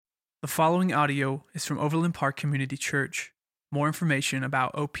The following audio is from Overland Park Community Church. More information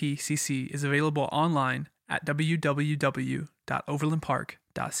about OPCC is available online at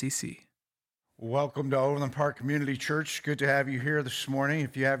www.overlandpark.cc. Welcome to Overland Park Community Church. Good to have you here this morning.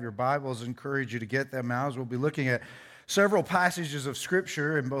 If you have your Bibles, I encourage you to get them out. We'll be looking at several passages of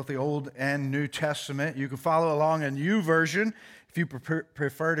Scripture in both the Old and New Testament. You can follow along in YouVersion if you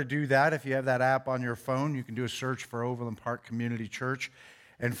prefer to do that. If you have that app on your phone, you can do a search for Overland Park Community Church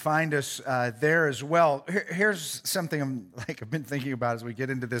and find us there as well. Here's something I've been thinking about as we get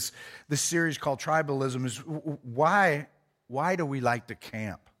into this series called Tribalism: is why do we like to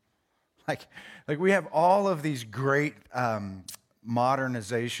camp? Like we have all of these great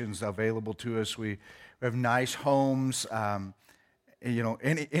modernizations available to us. We have nice homes.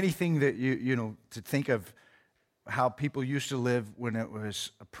 Anything that to think of how people used to live when it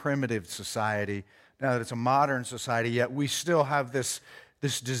was a primitive society. Now that it's a modern society, yet we still have this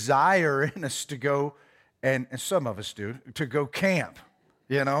desire in us to go, and some of us do, to go camp.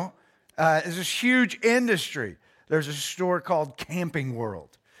 It's this huge industry. There's a store called Camping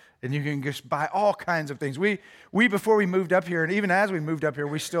World, and you can just buy all kinds of things. We before we moved up here, and even as we moved up here,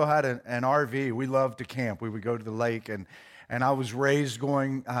 we still had an RV. We loved to camp. We would go to the lake, and I was raised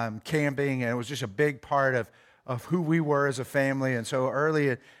going camping, and it was just a big part of who we were as a family. And so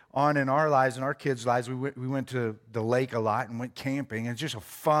early on in our lives, in our kids' lives, we went to the lake a lot and went camping. It's just a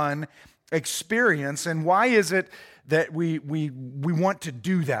fun experience. And why is it that we want to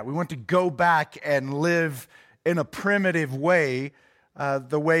do that? We want to go back and live in a primitive way,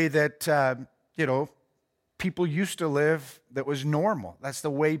 the way that people used to live, that was normal. That's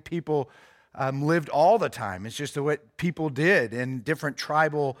the way people lived all the time. It's just what people did in different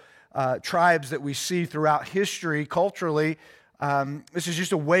tribes that we see throughout history, culturally. This is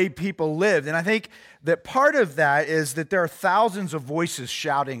just a way people lived. And I think that part of that is that there are thousands of voices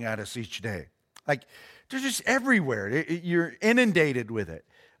shouting at us each day. Like, they're just everywhere. You're inundated with it.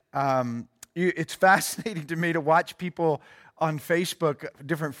 It's fascinating to me to watch people on Facebook,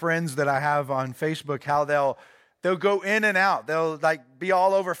 different friends that I have on Facebook, how they'll go in and out. They'll be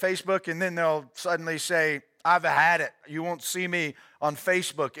all over Facebook, and then they'll suddenly say, "I've had it. You won't see me on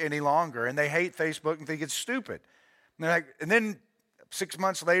Facebook any longer." And they hate Facebook and think it's stupid. And then 6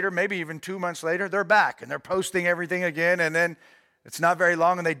 months later, maybe even 2 months later, they're back and they're posting everything again, and then it's not very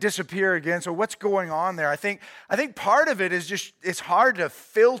long and they disappear again. So what's going on there? I think part of it is just it's hard to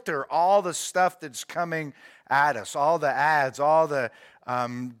filter all the stuff that's coming at us, all the ads, all the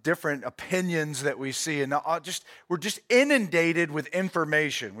different opinions that we see, and we're just inundated with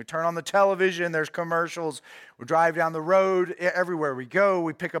information. We turn on the television, there's commercials. We drive down the road, everywhere we go,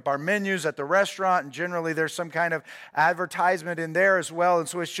 we pick up our menus at the restaurant, and generally there's some kind of advertisement in there as well. And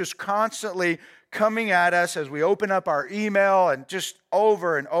so it's just constantly coming at us as we open up our email, and just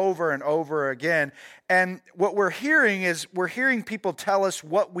over and over and over again. And what we're hearing people tell us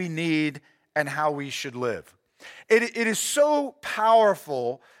what we need and how we should live. It is so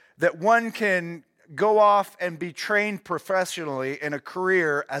powerful that one can go off and be trained professionally in a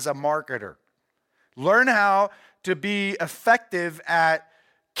career as a marketer. Learn how to be effective at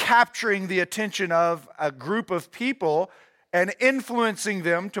capturing the attention of a group of people and influencing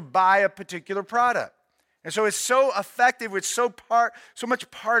them to buy a particular product. And so it's so effective, it's so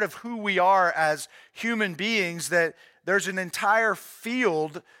much part of who we are as human beings, that there's an entire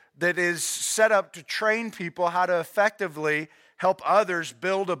field that is set up to train people how to effectively help others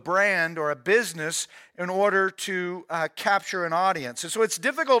build a brand or a business in order to capture an audience. And so it's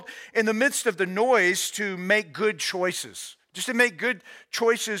difficult in the midst of the noise to make good choices, just to make good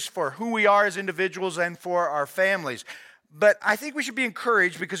choices for who we are as individuals and for our families. But I think we should be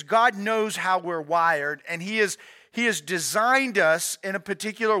encouraged, because God knows how we're wired, and He has designed us in a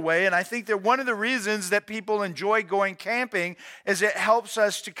particular way. And I think that one of the reasons that people enjoy going camping is it helps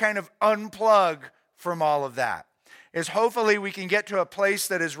us to kind of unplug from all of that. Is hopefully we can get to a place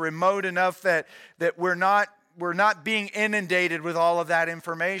that is remote enough that we're not being inundated with all of that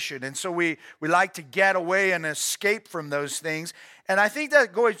information. And so we like to get away and escape from those things. And I think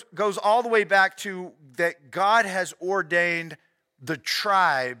that goes all the way back to that God has ordained the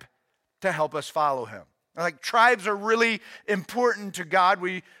tribe to help us follow Him. Like, tribes are really important to God.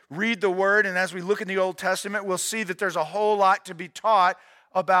 We read the Word, and as we look in the Old Testament, we'll see that there's a whole lot to be taught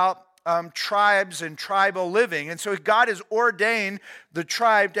about tribes and tribal living. And so God has ordained the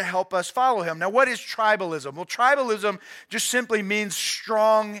tribe to help us follow Him. Now, what is tribalism? Well, tribalism just simply means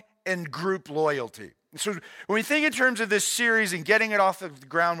strong and group loyalty. So when we think in terms of this series and getting it off the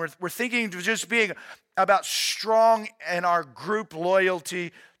ground, we're thinking of just being about strong in our group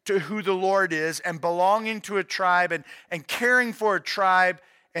loyalty to who the Lord is, and belonging to a tribe, and caring for a tribe,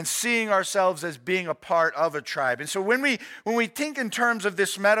 and seeing ourselves as being a part of a tribe. And so when we think in terms of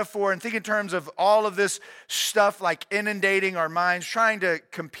this metaphor and think in terms of all of this stuff like inundating our minds, trying to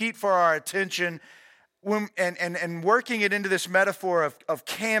compete for our attention, and working it into this metaphor of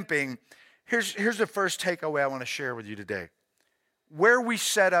camping, here's the first takeaway I want to share with you today. Where we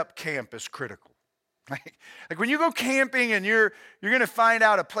set up camp is critical. Like when you go camping and you're going to find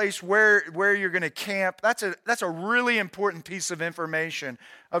out a place where you're going to camp, that's a really important piece of information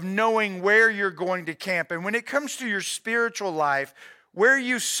of knowing where you're going to camp. And when it comes to your spiritual life, where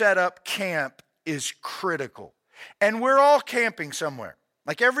you set up camp is critical. And we're all camping somewhere.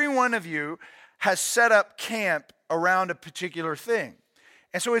 Like every one of you has set up camp around a particular thing.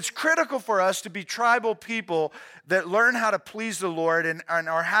 And so it's critical for us to be tribal people that learn how to please the Lord and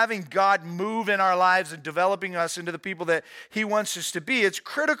are having God move in our lives and developing us into the people that He wants us to be. It's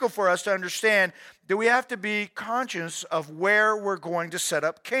critical for us to understand that we have to be conscious of where we're going to set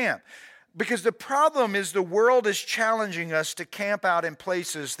up camp. Because the problem is the world is challenging us to camp out in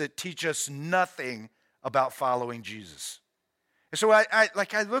places that teach us nothing about following Jesus. And so I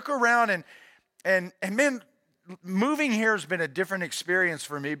look around and man, moving here has been a different experience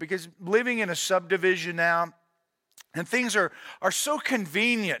for me because living in a subdivision now, and things are so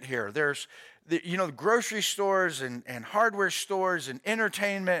convenient here. There's the grocery stores and hardware stores and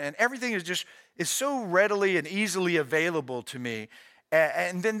entertainment, and everything is so readily and easily available to me.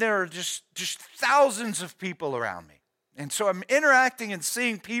 And then there are just thousands of people around me. And so I'm interacting and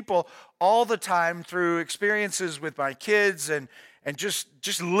seeing people all the time through experiences with my kids and just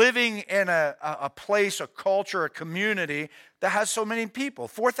living in a place, a culture, a community that has so many people.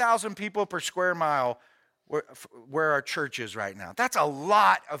 4,000 people per square mile where our church is right now. That's a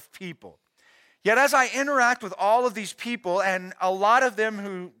lot of people. Yet as I interact with all of these people, and a lot of them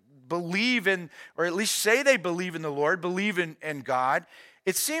who believe in, or at least say they believe in the Lord, believe in God,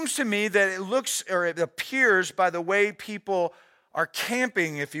 it seems to me that it appears by the way people are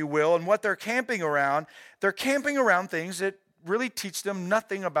camping, if you will, and what they're camping around things that really teach them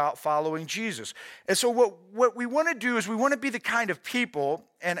nothing about following Jesus. And so what we want to do is we want to be the kind of people,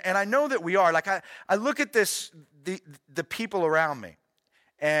 and I know that we are. Like I look at the people around me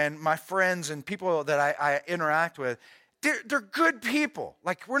and my friends and people that I interact with, they're good people.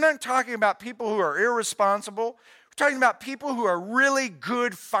 Like we're not talking about people who are irresponsible. We're talking about people who are really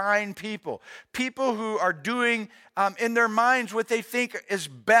good, fine people. People who are doing in their minds what they think is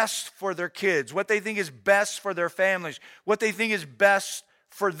best for their kids, what they think is best for their families, what they think is best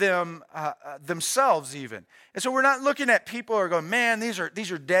for them themselves even. And so we're not looking at people who are going, man, these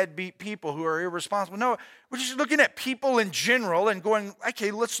are deadbeat people who are irresponsible. No, we're just looking at people in general and going,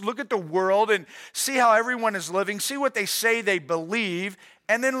 okay, let's look at the world and see how everyone is living, see what they say they believe,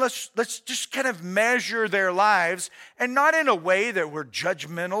 and then let's just kind of measure their lives, and not in a way that we're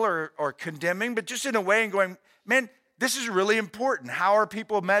judgmental or condemning, but just in a way and going, man, this is really important. How are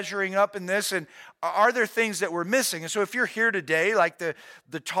people measuring up in this? And are there things that we're missing? And so if you're here today, like the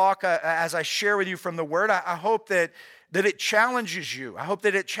talk as I share with you from the Word, I hope that it challenges you. I hope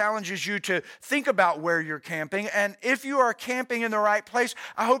that it challenges you to think about where you're camping. And if you are camping in the right place,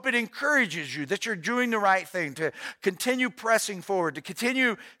 I hope it encourages you that you're doing the right thing, to continue pressing forward, to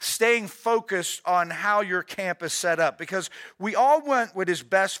continue staying focused on how your camp is set up. Because we all want what is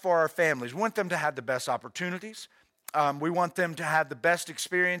best for our families. We want them to have the best opportunities. We want them to have the best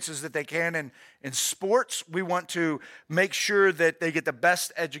experiences that they can in sports. We want to make sure that they get the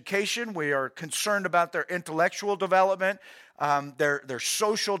best education. We are concerned about their intellectual development, their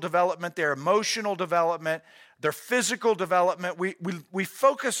social development, their emotional development, their physical development. We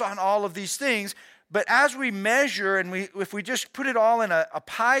focus on all of these things. But as we measure, and if we just put it all in a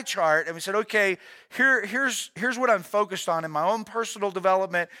pie chart, and we said, okay, here's what I'm focused on in my own personal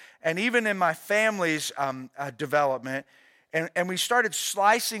development, and even in my family's development, and we started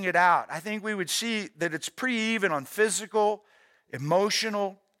slicing it out, I think we would see that it's pretty even on physical,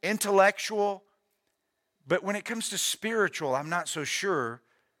 emotional, intellectual. But when it comes to spiritual, I'm not so sure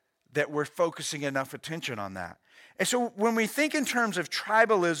that we're focusing enough attention on that. And so when we think in terms of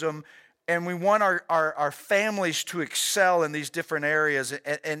tribalism, and we want our families to excel in these different areas,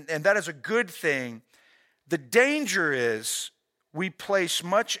 and that is a good thing. The danger is we place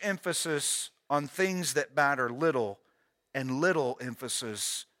much emphasis on things that matter little and little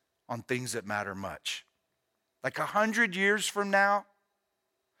emphasis on things that matter much. Like 100 years from now,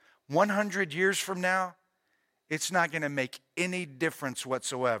 100 years from now, it's not going to make any difference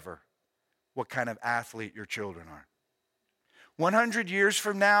whatsoever what kind of athlete your children are. 100 years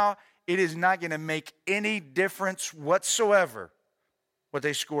from now, it is not going to make any difference whatsoever what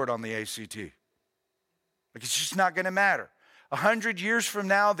they scored on the ACT. Like, it's just not going to matter. 100 years from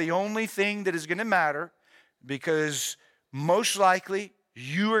now, the only thing that is going to matter, because most likely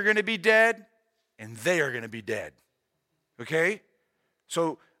you are going to be dead and they are going to be dead. Okay?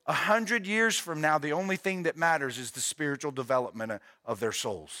 So 100 years from now, the only thing that matters is the spiritual development of their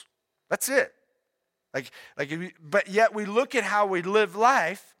souls. That's it. But yet we look at how we live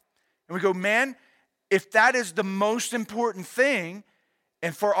life and we go, man, if that is the most important thing,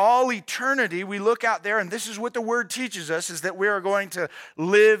 and for all eternity, we look out there, and this is what the Word teaches us, is that we are going to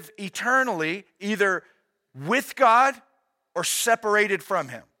live eternally either with God or separated from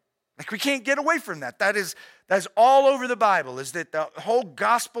Him. Like, we can't get away from that. That is all over the Bible, is that the whole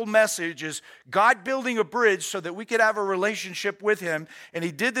gospel message is God building a bridge so that we could have a relationship with Him. And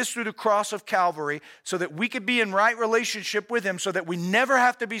He did this through the cross of Calvary so that we could be in right relationship with Him, so that we never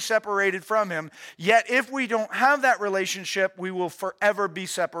have to be separated from Him. Yet if we don't have that relationship, we will forever be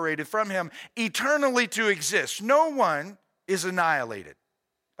separated from Him, eternally to exist. No one is annihilated.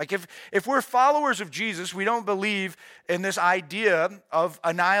 Like, if we're followers of Jesus, we don't believe in this idea of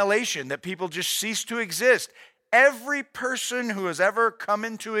annihilation, that people just cease to exist. Every person who has ever come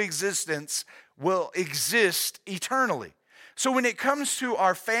into existence will exist eternally. So when it comes to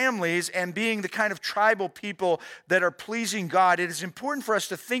our families and being the kind of tribal people that are pleasing God, it is important for us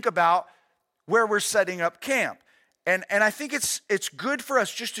to think about where we're setting up camp. And I think it's good for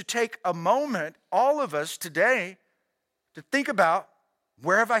us just to take a moment, all of us today, to think about,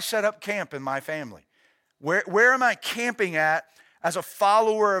 where have I set up camp in my family? Where am I camping at as a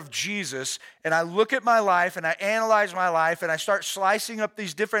follower of Jesus? And I look at my life and I analyze my life and I start slicing up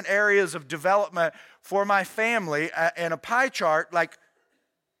these different areas of development for my family in a pie chart. Like,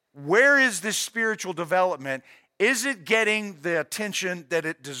 where is this spiritual development? Is it getting the attention that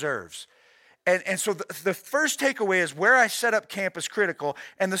it deserves? And so the first takeaway is where I set up camp is critical.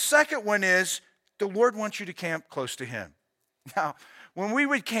 And the second one is the Lord wants you to camp close to Him. Now, when we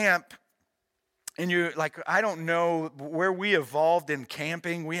would camp, and I don't know where we evolved in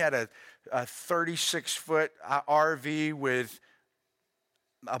camping. We had a 36-foot RV with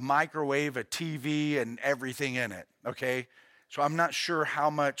a microwave, a TV, and everything in it, okay? So I'm not sure how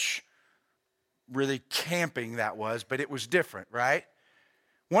much really camping that was, but it was different, right?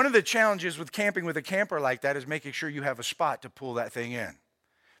 One of the challenges with camping with a camper like that is making sure you have a spot to pull that thing in.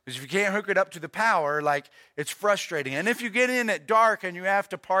 Because if you can't hook it up to the power, it's frustrating. And if you get in at dark and you have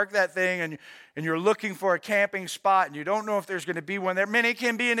to park that thing and you're looking for a camping spot and you don't know if there's going to be one there, man, it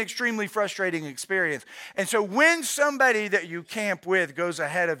can be an extremely frustrating experience. And so when somebody that you camp with goes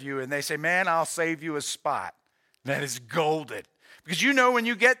ahead of you and they say, man, I'll save you a spot, that is golden. Because you know when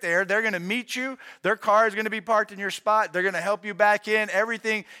you get there, they're going to meet you. Their car is going to be parked in your spot. They're going to help you back in.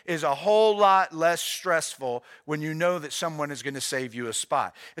 Everything is a whole lot less stressful when you know that someone is going to save you a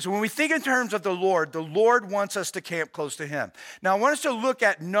spot. And so when we think in terms of the Lord wants us to camp close to Him. Now I want us to look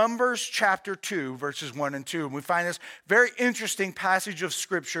at Numbers chapter 2, verses 1 and 2. And we find this very interesting passage of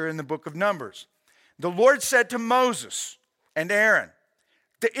Scripture in the book of Numbers. The Lord said to Moses and Aaron,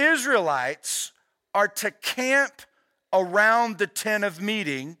 the Israelites are to camp around the tent of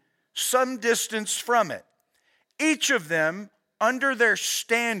meeting, some distance from it, each of them under their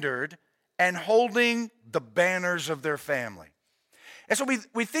standard and holding the banners of their family. And so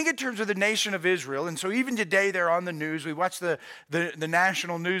we think in terms of the nation of Israel, and so even today they're on the news. We watch the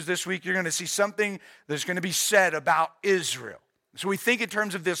national news this week. You're going to see something that's going to be said about Israel. So we think in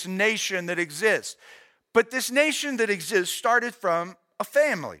terms of this nation that exists. But this nation that exists started from a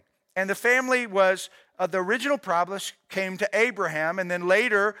family. And the family was, the original promise came to Abraham, and then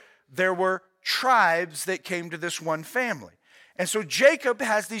later there were tribes that came to this one family. And so Jacob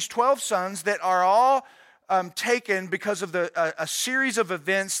has these 12 sons that are all taken because of a series of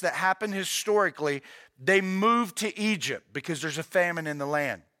events that happened historically. They moved to Egypt because there's a famine in the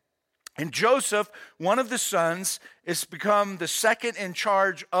land. And Joseph, one of the sons, has become the second in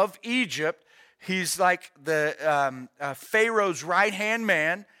charge of Egypt. He's like the Pharaoh's right-hand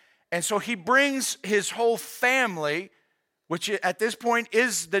man. And so he brings his whole family, which at this point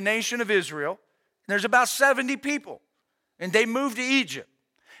is the nation of Israel. There's about 70 people. And they move to Egypt.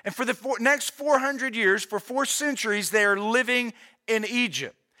 And for the next 400 years, for 4 centuries, they are living in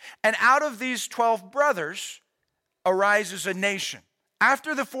Egypt. And out of these 12 brothers arises a nation.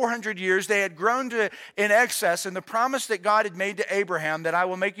 After the 400 years, they had grown to in excess, and the promise that God had made to Abraham, that I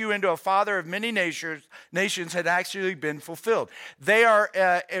will make you into a father of many nations, had actually been fulfilled. They are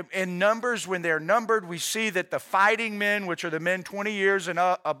in numbers. When they're numbered, we see that the fighting men, which are the men 20 years and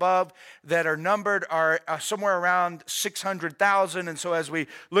above, that are numbered are somewhere around 600,000. And so as we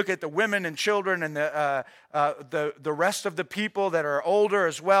look at the women and children and the rest of the people that are older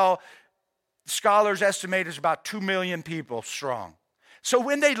as well, scholars estimate is about 2 million people strong. So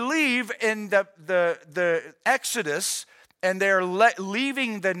when they leave in the Exodus, and they're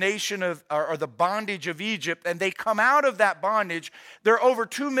leaving the nation of, or the bondage of Egypt, and they come out of that bondage, there are over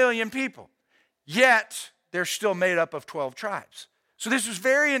 2 million people. Yet, they're still made up of 12 tribes. So this was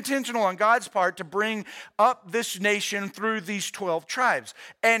very intentional on God's part to bring up this nation through these 12 tribes.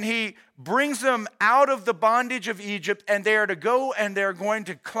 And he brings them out of the bondage of Egypt, and they are to go and they're going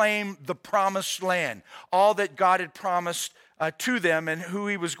to claim the promised land, all that God had promised to them, and who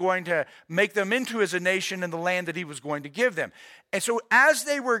he was going to make them into as a nation and the land that he was going to give them. And so as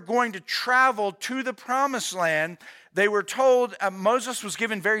they were going to travel to the promised land, they were told, Moses was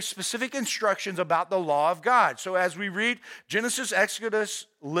given very specific instructions about the law of God. So as we read Genesis, Exodus,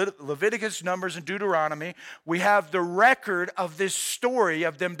 Leviticus, Numbers, and Deuteronomy, we have the record of this story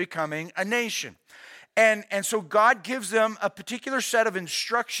of them becoming a nation. And so God gives them a particular set of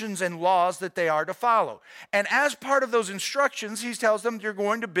instructions and laws that they are to follow. And as part of those instructions, he tells them you're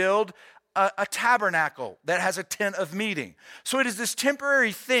going to build a tabernacle that has a tent of meeting. So it is this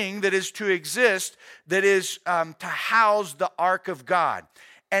temporary thing that is to exist, that is to house the ark of God.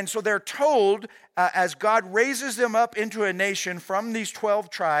 And so they're told, as God raises them up into a nation from these 12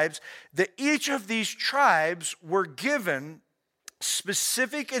 tribes, that each of these tribes were given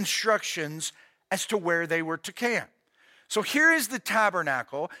specific instructions as to where they were to camp. So here is the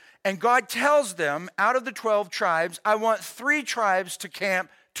tabernacle, and God tells them, out of the 12 tribes, I want 3 tribes to camp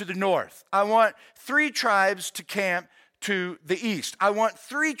to the north. I want 3 tribes to camp to the east. I want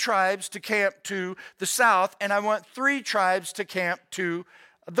 3 tribes to camp to the south, and I want 3 tribes to camp to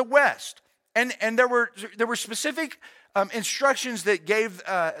the west. And there were specific instructions that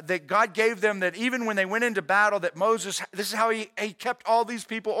God gave them, that even when they went into battle, that Moses, this is how he kept all these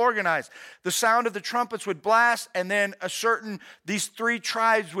people organized. The sound of the trumpets would blast, and then these 3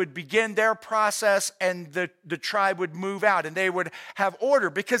 tribes would begin their process, and the tribe would move out, and they would have order,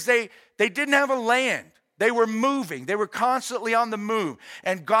 because they didn't have a land. They were moving. They were constantly on the move.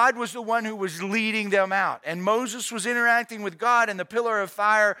 And God was the one who was leading them out. And Moses was interacting with God, and the pillar of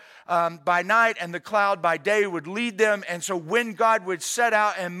fire by night and the cloud by day would lead them. And so when God would set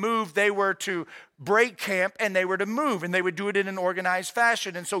out and move, they were to break camp and they were to move. And they would do it in an organized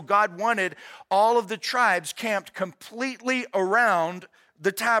fashion. And so God wanted all of the tribes camped completely around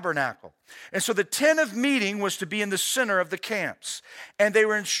the tabernacle. And so the tent of meeting was to be in the center of the camps. And they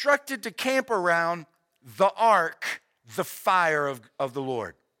were instructed to camp around the ark, the fire of the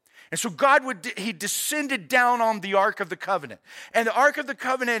Lord. And so he descended down on the Ark of the Covenant. And the Ark of the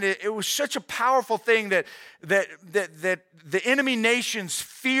Covenant, it was such a powerful thing that the enemy nations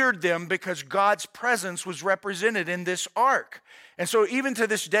feared them, because God's presence was represented in this ark. And so even to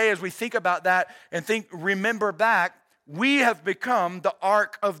this day, as we think about that and remember back, we have become the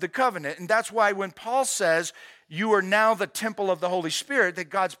Ark of the Covenant. And that's why when Paul says, you are now the temple of the Holy Spirit, that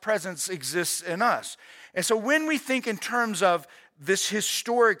God's presence exists in us. And so when we think in terms of this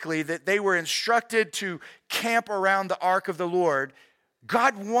historically, that they were instructed to camp around the ark of the Lord,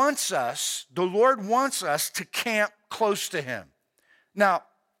 the Lord wants us to camp close to him. Now,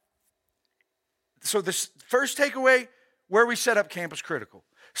 so this first takeaway, where we set up camp is critical.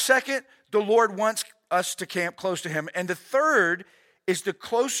 Second, the Lord wants us to camp close to him. And the third is, the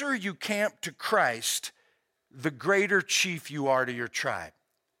closer you camp to Christ, the greater chief you are to your tribe.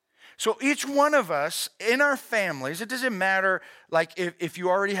 So each one of us in our families, it doesn't matter like if you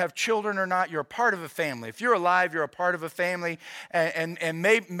already have children or not, you're a part of a family. If you're alive, you're a part of a family. And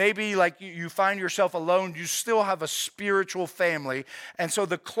maybe like you find yourself alone, you still have a spiritual family. And so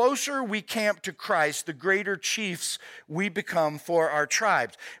the closer we camp to Christ, the greater chiefs we become for our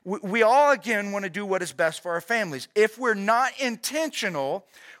tribes. We all, again, want to do what is best for our families. If we're not intentional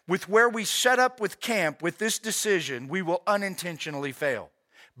with where we set up with camp, with this decision, we will unintentionally fail.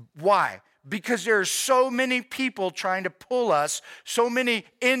 Why? Because there are so many people trying to pull us, so many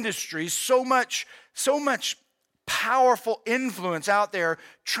industries, so much powerful influence out there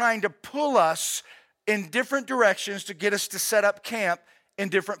trying to pull us in different directions to get us to set up camp in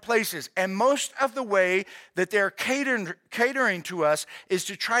different places. And most of the way that they're catering to us is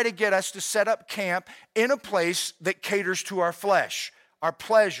to try to get us to set up camp in a place that caters to our flesh, our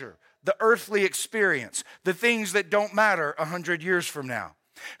pleasure, the earthly experience, the things that don't matter 100 years from now.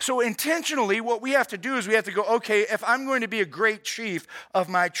 So intentionally, what we have to do is we have to go, okay, if I'm going to be a great chief of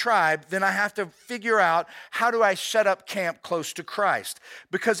my tribe, then I have to figure out, how do I set up camp close to Christ?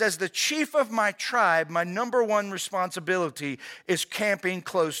 Because as the chief of my tribe, my number one responsibility is camping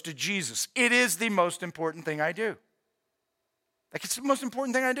close to Jesus. It is the most important thing I do. Like, it's the most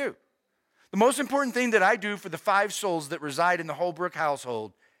important thing I do. The most important thing that I do for the 5 souls that reside in the Holbrook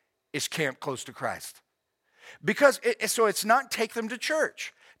household is camp close to Christ. So it's not take them to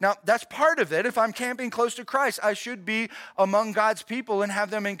church. Now, that's part of it. If I'm camping close to Christ, I should be among God's people and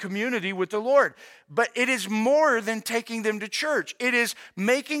have them in community with the Lord. But it is more than taking them to church. It is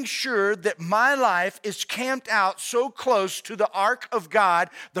making sure that my life is camped out so close to the ark of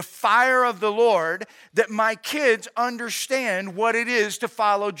God, the fire of the Lord, that my kids understand what it is to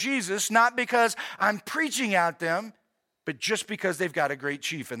follow Jesus, not because I'm preaching at them, but just because they've got a great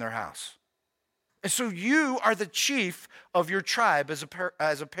chief in their house. And so you are the chief of your tribe as a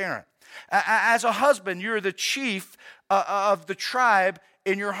parent. As a husband, you're the chief of the tribe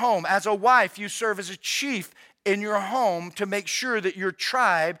in your home. As a wife, you serve as a chief in your home to make sure that your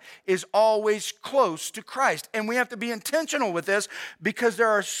tribe is always close to Christ. And we have to be intentional with this because there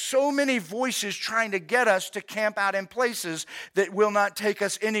are so many voices trying to get us to camp out in places that will not take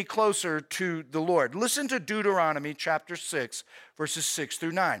us any closer to the Lord. Listen to Deuteronomy chapter 6, verses 6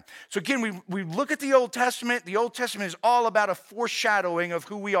 through 9. So again, we look at the Old Testament. The Old Testament is all about a foreshadowing of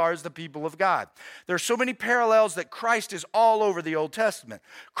who we are as the people of God. There are so many parallels that Christ is all over the Old Testament.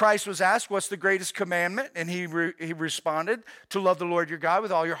 Christ was asked, what's the greatest commandment? And he responded, to love the Lord your God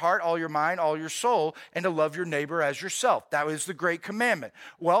with all your heart, all your mind, all your soul, and to love your neighbor as yourself. That was the great commandment.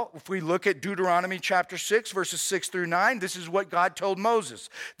 Well, if we look at Deuteronomy chapter 6, verses 6 through 9, this is what God told Moses.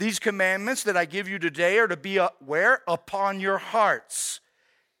 These commandments that I give you today are to be where? Upon your hearts.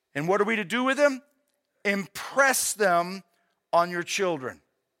 And what are we to do with them? Impress them on your children.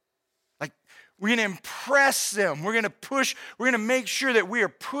 Like, we're going to impress them. We're going to make sure that we are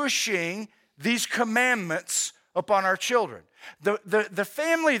pushing these commandments upon our children. The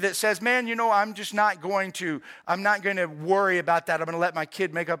family that says, man, I'm not going to worry about that. I'm going to let my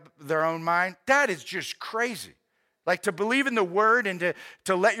kid make up their own mind. That is just crazy. Like, to believe in the word and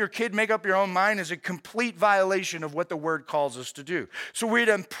to let your kid make up your own mind is a complete violation of what the word calls us to do. So we're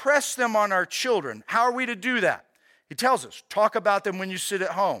to impress them on our children. How are we to do that? He tells us, talk about them when you sit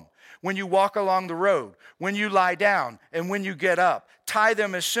at home, when you walk along the road, when you lie down, and when you get up. Tie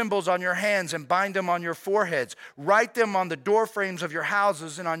them as symbols on your hands and bind them on your foreheads. Write them on the door frames of your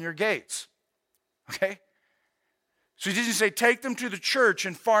houses and on your gates. Okay? So he didn't say take them to the church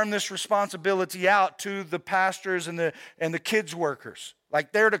and farm this responsibility out to the pastors and the kids workers.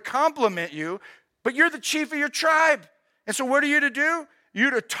 Like, they're to compliment you, but you're the chief of your tribe. And so what are you to do? You're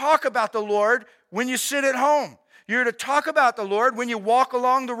to talk about the Lord when you sit at home. You're to talk about the Lord when you walk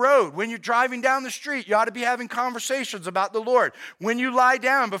along the road. When you're driving down the street, you ought to be having conversations about the Lord. When you lie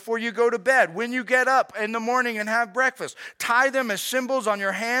down before you go to bed. When you get up in the morning and have breakfast. Tie them as symbols on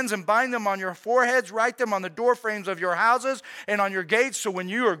your hands and bind them on your foreheads. Write them on the door frames of your houses and on your gates. So when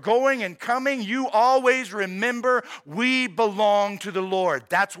you are going and coming, you always remember we belong to the Lord.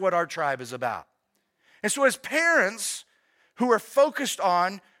 That's what our tribe is about. And so as parents who are focused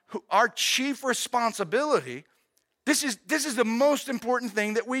on our chief responsibility, this is the most important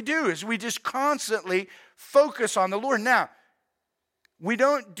thing that we do, is we just constantly focus on the Lord. Now, we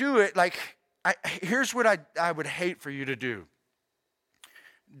don't do it like, here's what I would hate for you to do.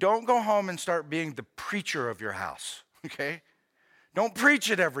 Don't go home and start being the preacher of your house, okay? Don't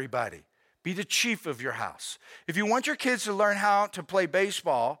preach at everybody. Be the chief of your house. If you want your kids to learn how to play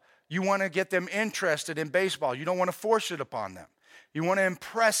baseball, you want to get them interested in baseball. You don't want to force it upon them. You want to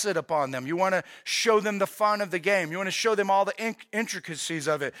impress it upon them. You want to show them the fun of the game. You want to show them all the intricacies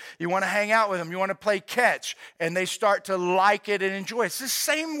of it. You want to hang out with them. You want to play catch, and they start to like it and enjoy it. It's the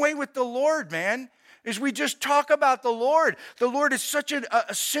same way with the Lord, man, is we just talk about the Lord. The Lord is such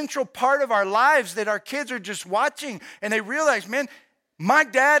a central part of our lives that our kids are just watching, and they realize, man, my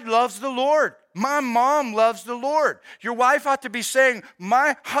dad loves the Lord. My mom loves the Lord. Your wife ought to be saying,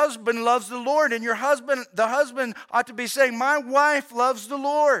 my husband loves the Lord. And the husband ought to be saying, my wife loves the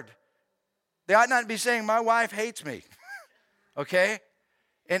Lord. They ought not be saying, my wife hates me. Okay?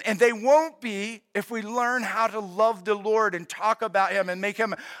 And they won't be if we learn how to love the Lord and talk about him and make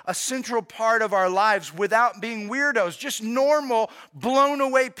him a central part of our lives without being weirdos, just normal, blown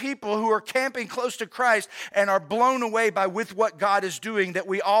away people who are camping close to Christ and are blown away with what God is doing, that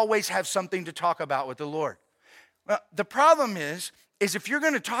we always have something to talk about with the Lord. Well, the problem is if you're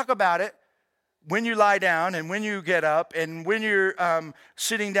going to talk about it when you lie down and when you get up and when you're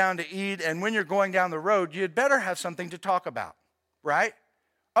sitting down to eat and when you're going down the road, you'd better have something to talk about, right?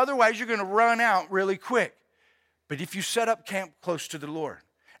 Otherwise, you're going to run out really quick. But if you set up camp close to the Lord,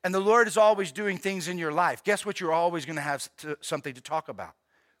 and the Lord is always doing things in your life, guess what? You're always going to have something to talk about.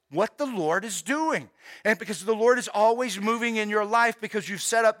 What the Lord is doing. And because the Lord is always moving in your life because you've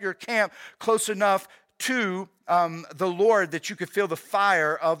set up your camp close enough to the Lord, that you could feel the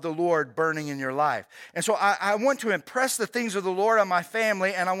fire of the Lord burning in your life. And so I want to impress the things of the Lord on my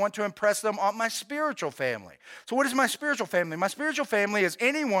family, and I want to impress them on my spiritual family. So what is my spiritual family? My spiritual family is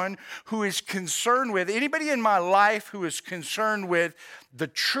anyone who is concerned with, anybody in my life who is concerned with the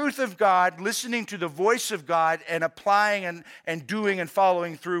truth of God, listening to the voice of God, and applying and doing and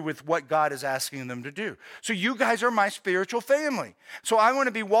following through with what God is asking them to do. So you guys are my spiritual family. So I want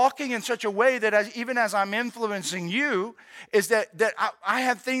to be walking in such a way that even as I'm influencing you, is that I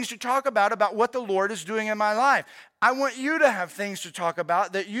have things to talk about what the Lord is doing in my life. I want you to have things to talk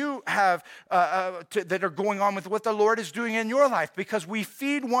about that you have that are going on with what the Lord is doing in your life, because we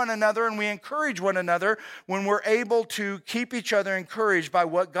feed one another and we encourage one another when we're able to keep each other encouraged by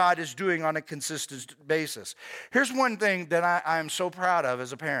what God is doing on a consistent basis. Here's one thing that I am so proud of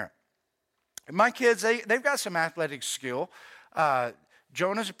as a parent. My kids, they've got some athletic skill.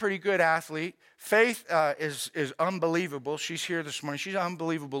 Jonah's a pretty good athlete. Faith is unbelievable. She's here this morning. She's an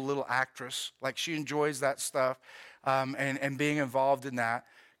unbelievable little actress. Like, she enjoys that stuff and being involved in that.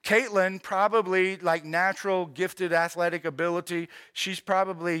 Caitlin, probably like natural gifted athletic ability. She's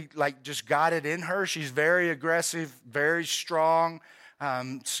probably like just got it in her. She's very aggressive, very strong.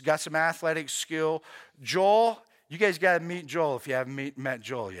 She's got some athletic skill. Joel, you guys got to meet Joel if you haven't met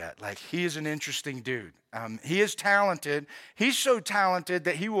Joel yet. Like, he is an interesting dude. He is talented. He's so talented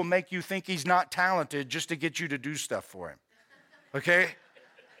that he will make you think he's not talented just to get you to do stuff for him. Okay?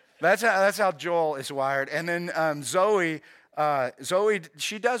 That's how Joel is wired. And then Zoe,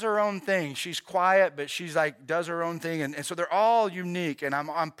 she does her own thing. She's quiet, but she's like, does her own thing. And so they're all unique, and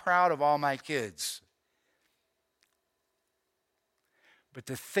I'm proud of all my kids. But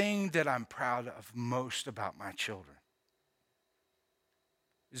the thing that I'm proud of most about my children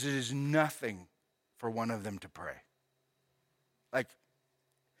is it is nothing for one of them to pray. Like,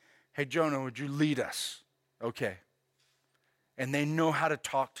 hey, Jonah, would you lead us? Okay. And they know how to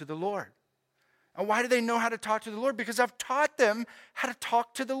talk to the Lord. And why do they know how to talk to the Lord? Because I've taught them how to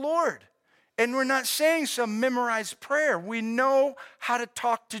talk to the Lord. And we're not saying some memorized prayer. We know how to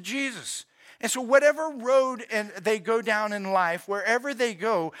talk to Jesus. And so whatever road they go down in life, wherever they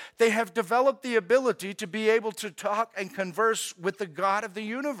go, they have developed the ability to be able to talk and converse with the God of the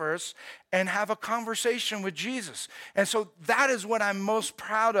universe and have a conversation with Jesus. And so that is what I'm most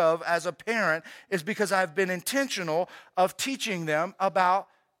proud of as a parent, is because I've been intentional of teaching them about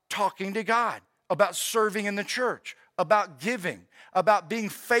talking to God, about serving in the church, about giving, about being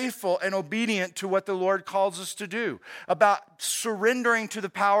faithful and obedient to what the Lord calls us to do, about surrendering to the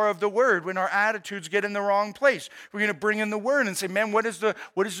power of the Word when our attitudes get in the wrong place. We're going to bring in the Word and say, man, what does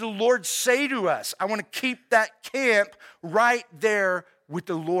the Lord say to us? I want to keep that camp right there with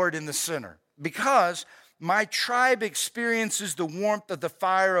the Lord in the center, because my tribe experiences the warmth of the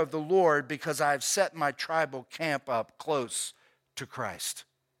fire of the Lord because I've set my tribal camp up close to Christ.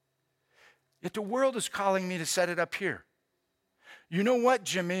 Yet the world is calling me to set it up here. You know what,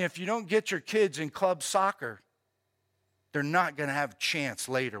 Jimmy? If you don't get your kids in club soccer, they're not going to have a chance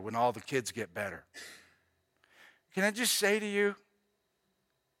later when all the kids get better. Can I just say to you,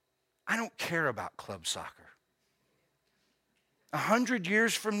 I don't care about club soccer. 100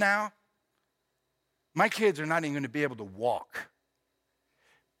 years from now, my kids are not even going to be able to walk.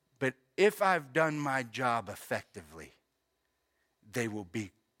 But if I've done my job effectively, they will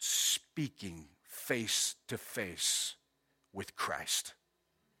be speaking face to face with Christ.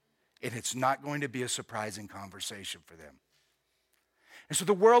 And it's not going to be a surprising conversation for them. And so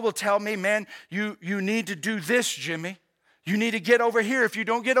the world will tell me, man, you need to do this, Jimmy. You need to get over here. If you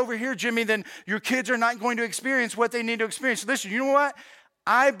don't get over here, Jimmy, then your kids are not going to experience what they need to experience. Listen, you know what?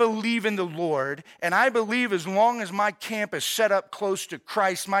 I believe in the Lord, and I believe as long as my camp is set up close to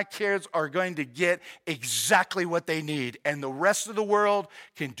Christ, my kids are going to get exactly what they need, and the rest of the world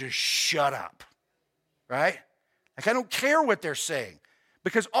can just shut up, right? Like, I don't care what they're saying,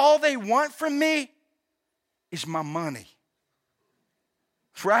 because all they want from me is my money,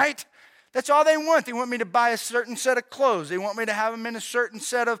 right? That's all they want. They want me to buy a certain set of clothes. They want me to have them in a certain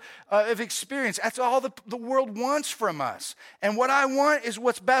set of experience. That's all the world wants from us. And what I want is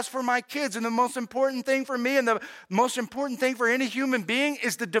what's best for my kids. And the most important thing for me and the most important thing for any human being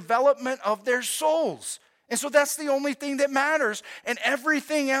is the development of their souls. And so that's the only thing that matters. And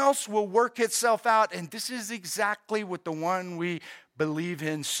everything else will work itself out. And this is exactly what the one we believe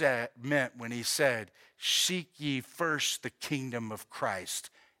in meant when he said, "Seek ye first the kingdom of Christ,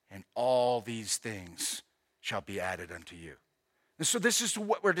 and all these things shall be added unto you." And so this is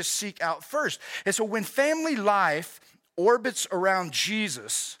what we're to seek out first. And so when family life orbits around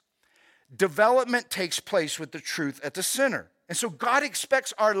Jesus, development takes place with the truth at the center. And so God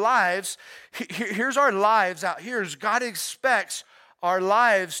expects our lives, here's our lives out here, is God expects our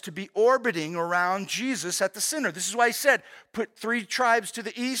lives to be orbiting around Jesus at the center. This is why he said, put 3 tribes to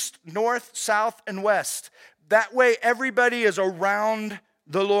the east, north, south, and west. That way everybody is around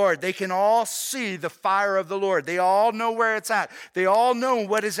the Lord. They can all see the fire of the Lord. They all know where it's at. They all know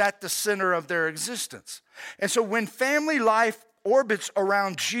what is at the center of their existence. And so when family life orbits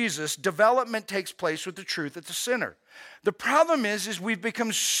around Jesus, development takes place with the truth at the center. The problem is we've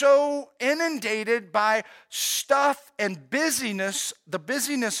become so inundated by stuff and busyness, the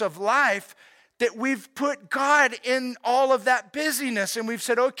busyness of life, that we've put God in all of that busyness. And we've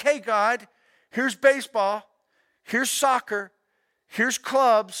said, okay, God, here's baseball, here's soccer, here's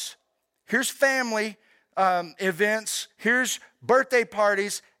clubs, here's family events, here's birthday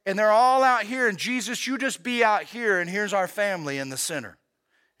parties, and they're all out here. And Jesus, you just be out here, and here's our family in the center.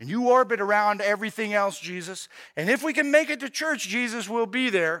 And you orbit around everything else, Jesus. And if we can make it to church, Jesus, we'll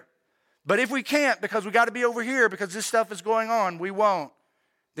be there. But if we can't, because we got to be over here because this stuff is going on, we won't.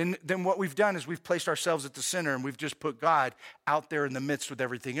 Then what we've done is we've placed ourselves at the center, and we've just put God out there in the midst with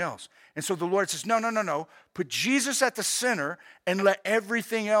everything else. And so the Lord says, no. Put Jesus at the center and let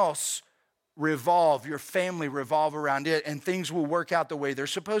everything else revolve, your family revolve around it, and things will work out the way they're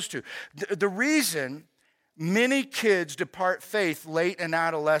supposed to. The reason many kids depart faith late in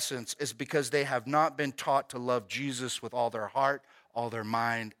adolescence is because they have not been taught to love Jesus with all their heart, all their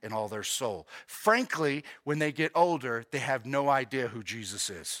mind, and all their soul. Frankly, when they get older, they have no idea who Jesus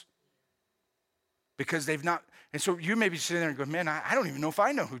is. Because they've not, and so you may be sitting there and go, man, I don't even know if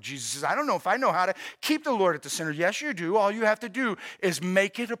I know who Jesus is. I don't know if I know how to keep the Lord at the center. Yes, you do. All you have to do is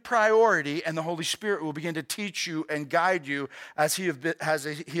make it a priority, and the Holy Spirit will begin to teach you and guide you as he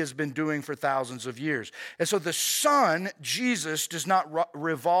has been doing for thousands of years. And so the Son, Jesus, does not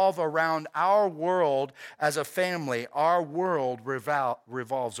revolve around our world as a family. Our world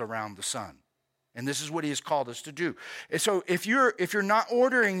revolves around the Son. And this is what he has called us to do. And so if you're not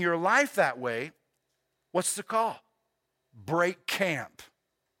ordering your life that way, what's the call? Break camp.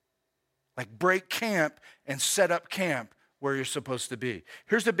 Like break camp and set up camp where you're supposed to be.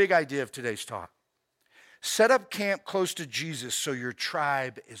 Here's the big idea of today's talk. Set up camp close to Jesus so your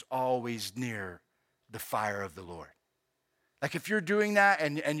tribe is always near the fire of the Lord. Like if you're doing that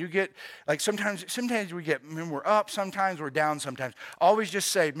and you get, like sometimes we get, we're up, sometimes we're down sometimes. Always just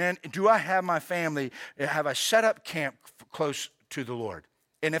say, man, do I have my family, have I set up camp close to the Lord?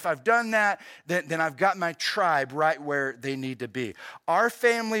 And if I've done that, then I've got my tribe right where they need to be. Our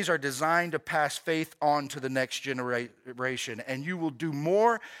families are designed to pass faith on to the next generation. And you will do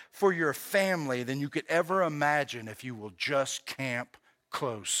more for your family than you could ever imagine if you will just camp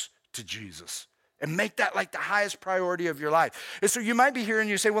close to Jesus. And make that like the highest priority of your life. And so you might be here and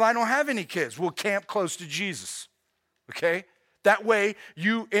you say, well, I don't have any kids. Well, camp close to Jesus. Okay? That way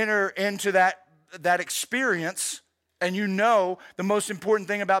you enter into that experience. And you know the most important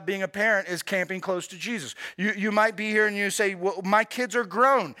thing about being a parent is camping close to Jesus. You might be here and you say, well, my kids are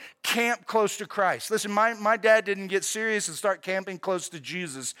grown. Camp close to Christ. Listen, my dad didn't get serious and start camping close to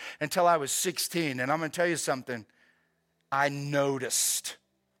Jesus until I was 16. And I'm going to tell you something. I noticed.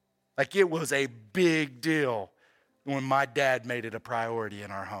 Like it was a big deal when my dad made it a priority in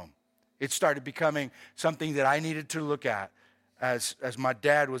our home. It started becoming something that I needed to look at as my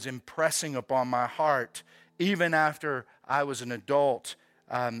dad was impressing upon my heart. Even after I was an adult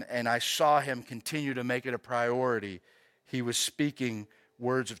and I saw him continue to make it a priority, he was speaking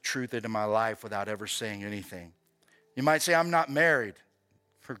words of truth into my life without ever saying anything. You might say, I'm not married.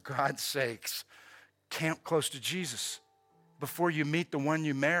 For God's sakes, camp close to Jesus before you meet the one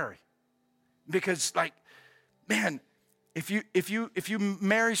you marry. Because like, man, if you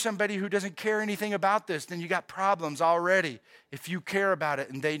marry somebody who doesn't care anything about this, then you got problems already if you care about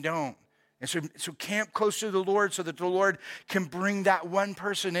it and they don't. And so camp close to the Lord so that the Lord can bring that one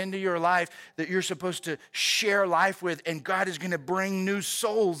person into your life that you're supposed to share life with. And God is going to bring new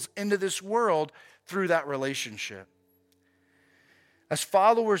souls into this world through that relationship. As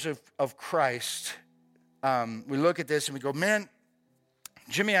followers of Christ, we look at this and we go, man,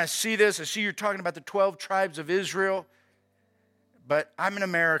 Jimmy, I see this. I see you're talking about the 12 tribes of Israel, but I'm an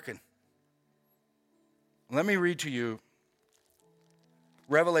American. Let me read to you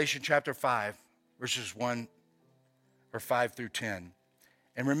Revelation chapter 5, verses 1 or 5 through 10.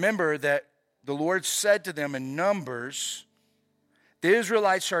 And remember that the Lord said to them in Numbers, the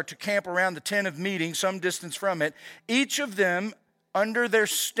Israelites are to camp around the tent of meeting, some distance from it, each of them under their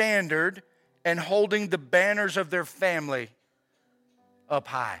standard and holding the banners of their family up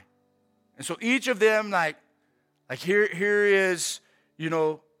high. And so each of them, like here is,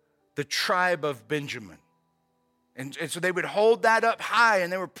 the tribe of Benjamin. And so they would hold that up high,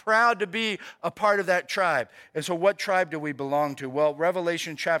 and they were proud to be a part of that tribe. And so what tribe do we belong to? Well,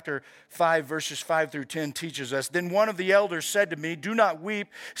 Revelation chapter 5, verses 5 through 10 teaches us. Then one of the elders said to me, "Do not weep.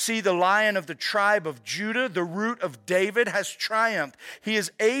 See, the Lion of the tribe of Judah, the root of David, has triumphed. He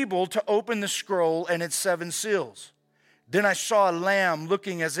is able to open the scroll and its 7 seals." Then I saw a lamb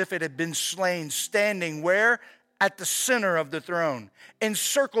looking as if it had been slain, standing where? At the center of the throne,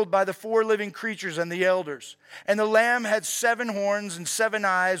 encircled by the 4 living creatures and the elders. And the Lamb had 7 horns and 7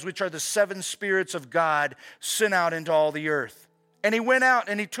 eyes, which are the 7 spirits of God sent out into all the earth. And he went out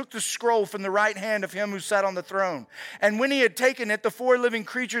and he took the scroll from the right hand of him who sat on the throne. And when he had taken it, the 4 living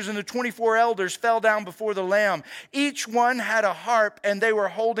creatures and the 24 elders fell down before the Lamb. Each one had a harp, and they were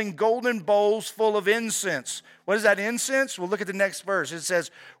holding golden bowls full of incense. What is that incense? Well, look at the next verse. It says,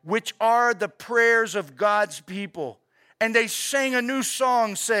 which are the prayers of God's people. And they sang a new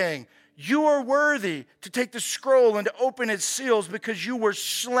song saying, you are worthy to take the scroll and to open its seals, because you were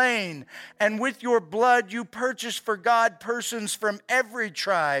slain, and with your blood you purchased for God persons from every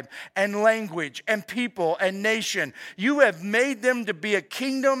tribe and language and people and nation. You have made them to be a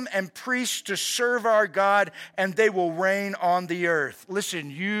kingdom and priests to serve our God, and they will reign on the earth.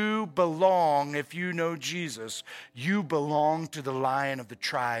 Listen, you belong, if you know Jesus, you belong to the Lion of the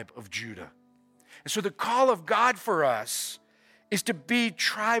tribe of Judah. And so the call of God for us is to be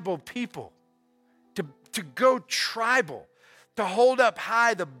tribal people, to go tribal, to hold up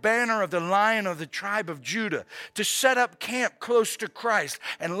high the banner of the Lion of the tribe of Judah, to set up camp close to Christ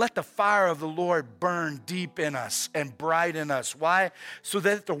and let the fire of the Lord burn deep in us and bright in us. Why? So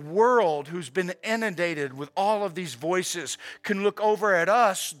that the world, who's been inundated with all of these voices, can look over at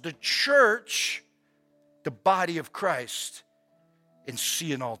us, the church, the body of Christ, and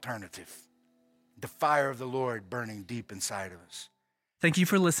see an alternative. The fire of the Lord burning deep inside of us. Thank you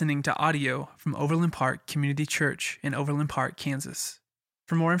for listening to audio from Overland Park Community Church in Overland Park, Kansas.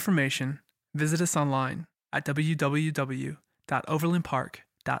 For more information, visit us online at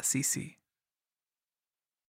www.overlandpark.cc.